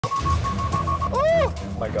Oh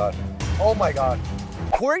my God. Oh my God.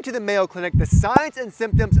 According to the Mayo Clinic, the signs and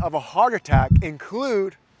symptoms of a heart attack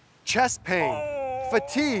include chest pain,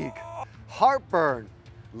 fatigue, heartburn,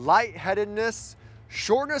 lightheadedness,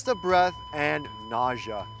 shortness of breath, and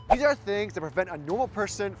nausea. These are things that prevent a normal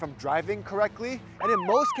person from driving correctly, and in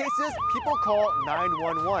most cases, people call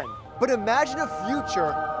 911. But imagine a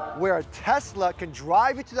future where a Tesla can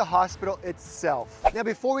drive you to the hospital itself. Now,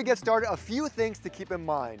 before we get started, a few things to keep in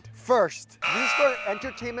mind. First, these are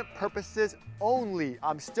entertainment purposes only.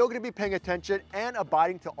 I'm still gonna be paying attention and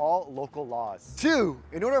abiding to all local laws. Two,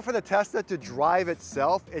 in order for the Tesla to drive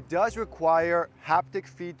itself, it does require haptic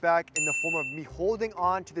feedback in the form of me holding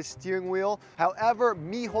on to the steering wheel. However,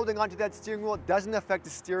 me holding on to that steering wheel doesn't affect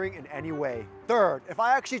the steering in any way. Third, if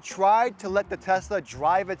I actually tried to let the Tesla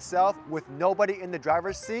drive itself with nobody in the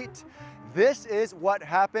driver's seat, this is what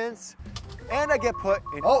happens, and I get put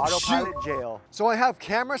in autopilot jail. So I have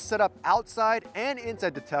cameras set up outside and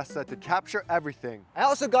inside the Tesla to capture everything. I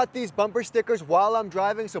also got these bumper stickers while I'm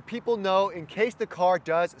driving so people know in case the car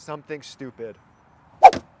does something stupid.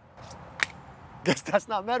 Guess that's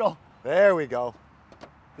not metal. There we go.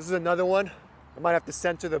 This is another one. I might have to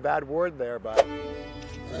censor the bad word there, but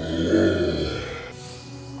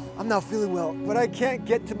I'm not feeling well, but I can't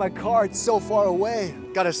get to my car. It's so far away.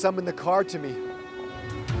 Gotta summon the car to me.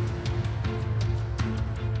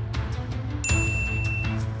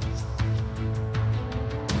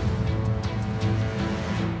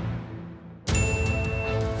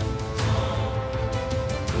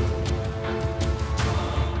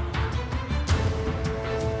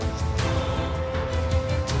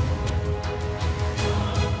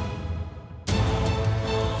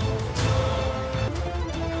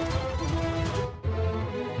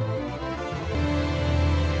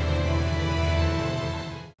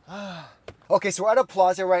 Okay, so we're at a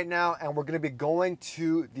plaza right now and we're gonna be going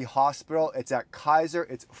to the hospital. It's at Kaiser.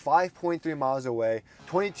 It's 5.3 miles away,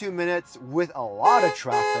 22 minutes with a lot of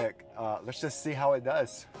traffic. Let's just see how it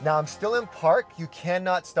does. Now I'm still in park. You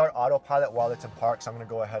cannot start autopilot while it's in park, so I'm gonna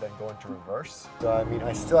go ahead and go into reverse. So I mean,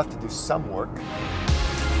 I still have to do some work.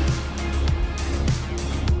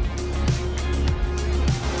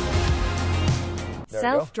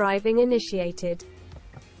 Self-driving initiated.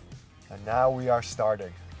 And now we are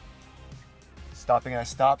starting. Stopping at a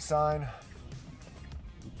stop sign.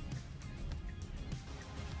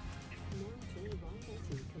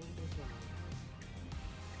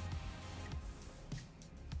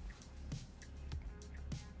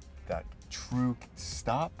 That true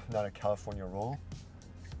stop, not a California roll.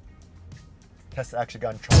 Tesla actually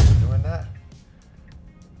got in trouble for doing that.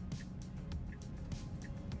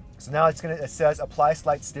 So now it says apply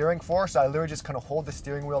slight steering force. So I literally just kind of hold the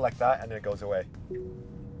steering wheel like that and then it goes away.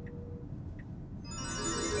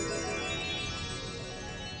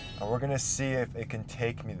 And we're gonna see if it can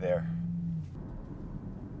take me there.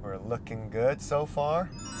 We're looking good so far.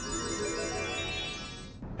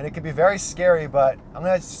 And it can be very scary, but I'm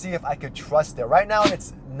gonna see if I could trust it. Right now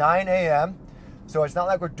it's 9 a.m. So it's not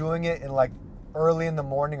like we're doing it in like early in the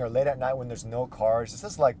morning or late at night when there's no cars. This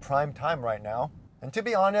is like prime time right now. And to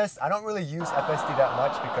be honest, I don't really use FSD that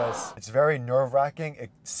much because it's very nerve-wracking.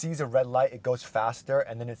 It sees a red light, it goes faster,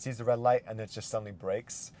 and then it sees the red light and it just suddenly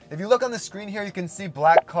brakes. If you look on the screen here, you can see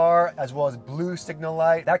black car as well as blue signal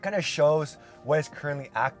light. That kind of shows what is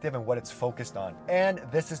currently active and what it's focused on. And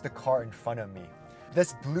this is the car in front of me.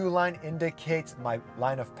 This blue line indicates my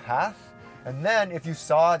line of path. And then if you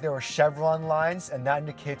saw, there were chevron lines and that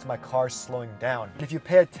indicates my car's slowing down. And if you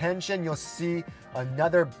pay attention, you'll see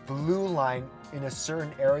another blue line in a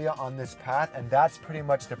certain area on this path, and that's pretty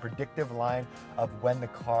much the predictive line of when the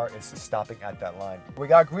car is stopping at that line. We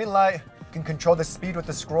got a green light. You can control the speed with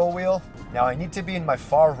the scroll wheel. Now I need to be in my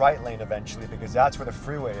far right lane eventually because that's where the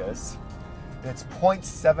freeway is. And it's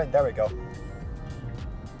 0.7, there we go.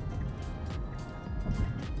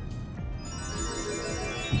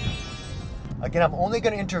 Again, I'm only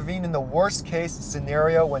gonna intervene in the worst case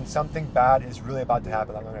scenario when something bad is really about to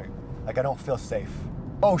happen. I don't feel safe.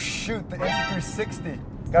 Oh shoot, the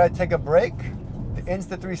Insta360. Gotta take a break. The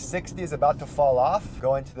Insta360 is about to fall off.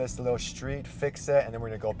 Go into this little street, fix it, and then we're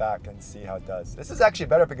gonna go back and see how it does. This is actually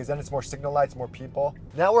better because then it's more signal lights, more people.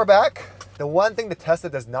 Now we're back. The one thing the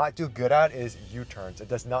Tesla does not do good at is U-turns. It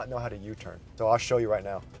does not know how to U-turn. So I'll show you right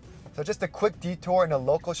now. So just a quick detour in a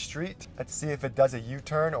local street. Let's see if it does a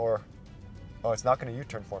U-turn or, oh, it's not gonna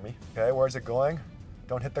U-turn for me. Okay, where's it going?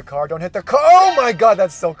 Don't hit the car, don't hit the car. Oh my God,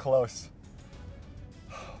 that's so close.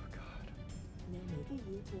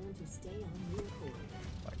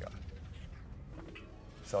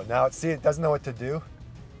 So now it doesn't know what to do.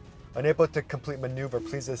 Unable to complete maneuver,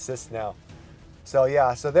 please assist now. So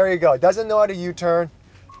yeah, so there you go. Doesn't know how to U-turn.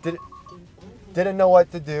 Didn't know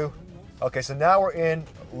what to do. Okay, so now we're in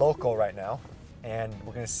local right now, and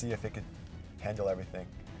we're gonna see if it could handle everything.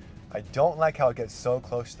 I don't like how it gets so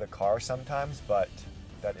close to the car sometimes, but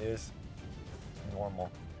that is normal.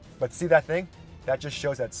 But see that thing? That just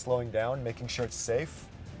shows that it's slowing down, making sure it's safe.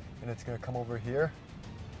 And it's gonna come over here.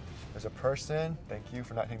 There's a person. Thank you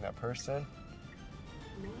for not hitting that person.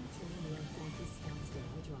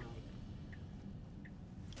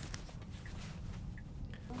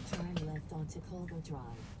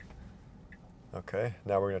 Okay,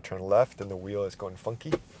 now we're gonna turn left and the wheel is going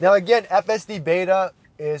funky. Now again, FSD beta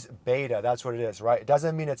is beta, that's what it is, right? It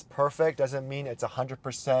doesn't mean it's perfect, doesn't mean it's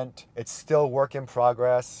 100%. It's still work in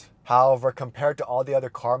progress. However, compared to all the other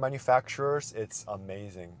car manufacturers, it's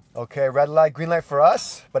amazing. Okay, red light, green light for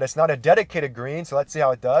us, but it's not a dedicated green, so let's see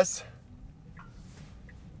how it does.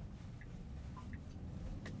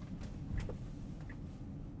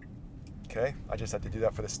 Okay, I just had to do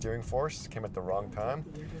that for the steering force. Came at the wrong time.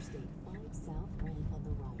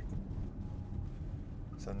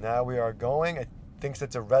 So now we are going. It thinks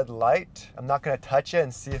it's a red light. I'm not gonna touch it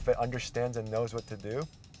and see if it understands and knows what to do.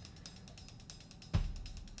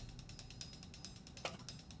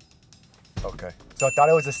 Okay, so I thought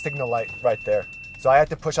it was a signal light right there. So I had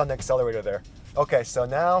to push on the accelerator there. Okay, so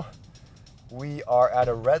now we are at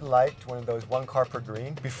a red light, one of those 1 car per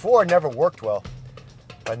green. Before it never worked well,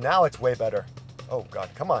 but now it's way better. Oh God,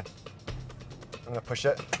 come on. I'm gonna push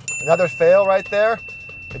it. Another fail right there.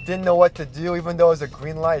 It didn't know what to do, even though it was a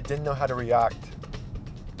green light, it didn't know how to react.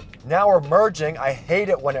 Now we're merging. I hate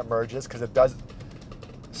it when it merges because it does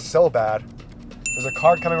so bad. There's a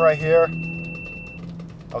car coming right here.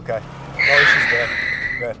 Okay, no issues there,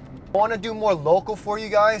 good. I wanna do more local for you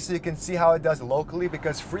guys so you can see how it does locally,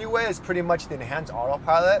 because freeway is pretty much the enhanced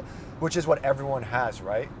autopilot, which is what everyone has,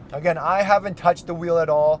 right? Again, I haven't touched the wheel at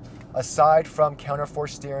all, aside from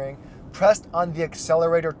counterforce steering, pressed on the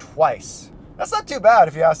accelerator twice. That's not too bad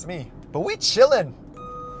if you ask me, but we chillin'.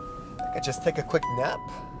 I could just take a quick nap.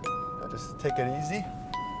 I'll just take it easy.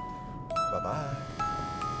 Bye-bye.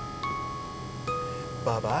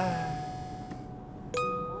 Bye-bye.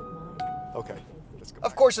 Okay, let's go.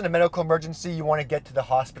 Of course, in a medical emergency, you want to get to the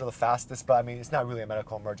hospital the fastest, but I mean, it's not really a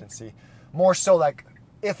medical emergency. More so like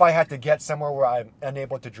if I had to get somewhere where I'm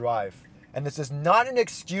unable to drive. And this is not an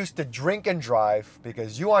excuse to drink and drive,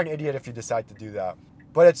 because you are an idiot if you decide to do that.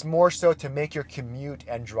 But it's more so to make your commute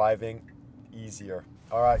and driving easier.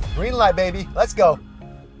 All right, green light, baby, let's go.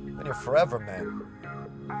 Been here forever,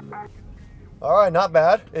 man. All right, not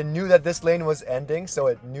bad. It knew that this lane was ending, so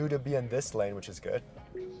it knew to be in this lane, which is good.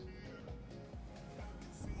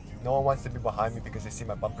 No one wants to be behind me because they see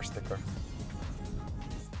my bumper sticker.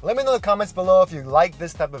 Let me know in the comments below if you like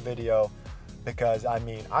this type of video, because I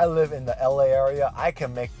mean, I live in the LA area. I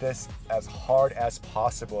can make this as hard as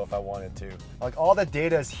possible if I wanted to. Like, all the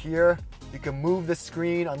data is here. You can move the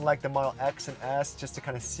screen, unlike the Model X and S, just to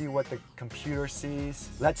kind of see what the computer sees.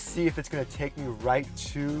 Let's see if it's gonna take me right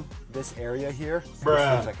to this area here. Bruh.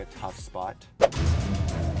 This seems like a tough spot. There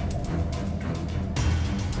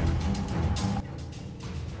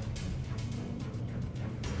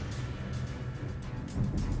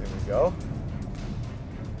we go.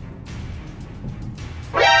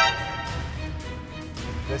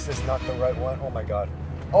 This is not the right one. Oh my God.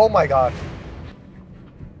 Oh my God.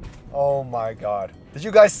 Oh my God. Did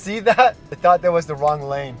you guys see that? I thought that was the wrong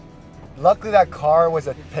lane. Luckily that car was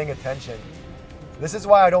paying attention. This is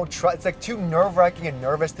why I don't trust. It's like too nerve-wracking and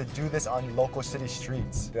nervous to do this on local city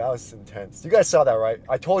streets. That was intense. You guys saw that, right?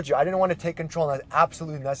 I told you I didn't want to take control unless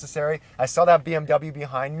absolutely necessary. I saw that BMW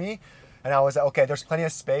behind me and I was like, okay, there's plenty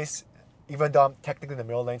of space, even though I'm technically in the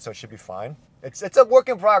middle lane, so it should be fine. It's a work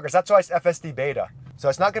in progress. That's why it's FSD beta. So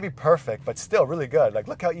it's not gonna be perfect, but still really good. Like,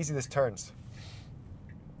 look how easy this turns.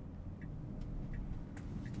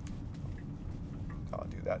 I'll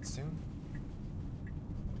do that soon.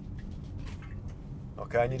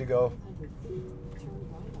 Okay, I need to go.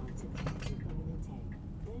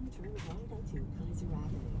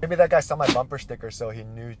 Maybe that guy saw my bumper sticker, so he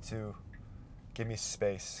knew to give me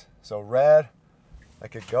space. So red, I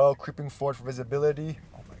could go, creeping forward for visibility.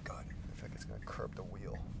 Oh my God, I feel like it's gonna curb the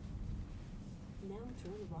wheel.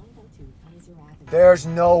 There's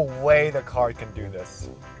no way the car can do this.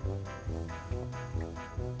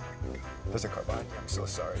 There's a car behind me, I'm so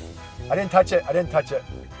sorry. I didn't touch it, I didn't touch it.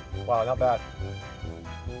 Wow, not bad.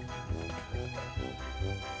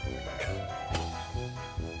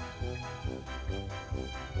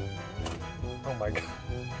 Oh my God.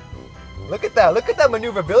 Look at that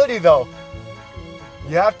maneuverability though.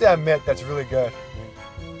 You have to admit, that's really good.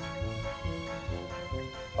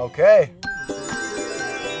 Okay.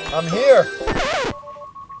 I'm here.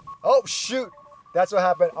 Oh, shoot. That's what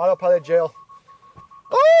happened. Autopilot jail.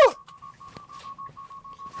 Oh!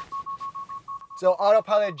 So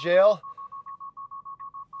autopilot jail,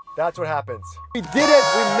 that's what happens. We did it.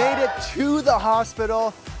 We made it to the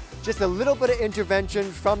hospital. Just a little bit of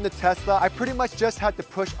intervention from the Tesla. I pretty much just had to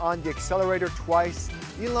push on the accelerator twice.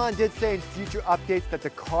 Elon did say in future updates that the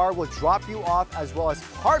car will drop you off as well as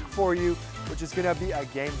park for you, which is gonna be a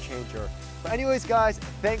game changer. But anyways, guys,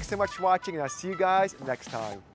 thanks so much for watching, and I'll see you guys next time.